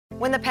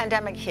When the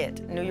pandemic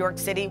hit, New York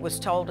City was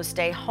told to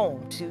stay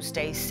home to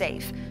stay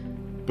safe.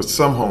 But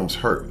some homes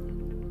hurt.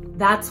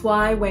 That's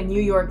why when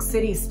New York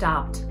City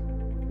stopped,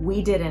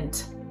 we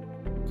didn't.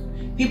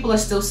 People are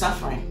still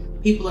suffering.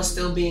 People are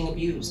still being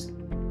abused.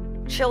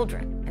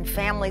 Children and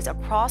families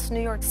across New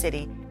York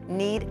City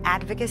need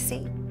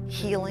advocacy,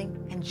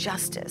 healing, and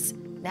justice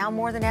now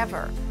more than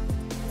ever.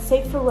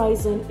 Safe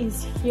Horizon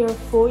is here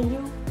for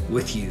you.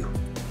 With you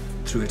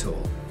through it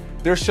all.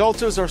 Their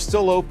shelters are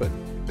still open.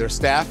 Their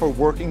staff are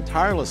working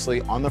tirelessly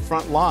on the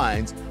front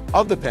lines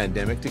of the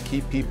pandemic to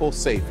keep people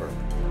safer.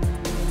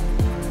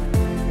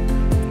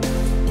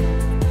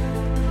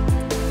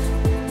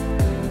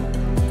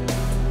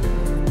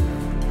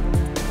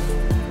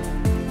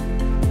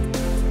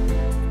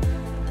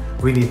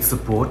 We need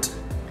support.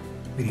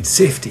 We need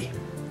safety.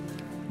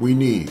 We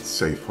need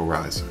Safe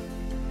Horizon.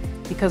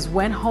 Because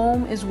when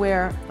home is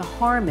where the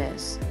harm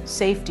is,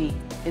 safety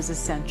is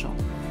essential.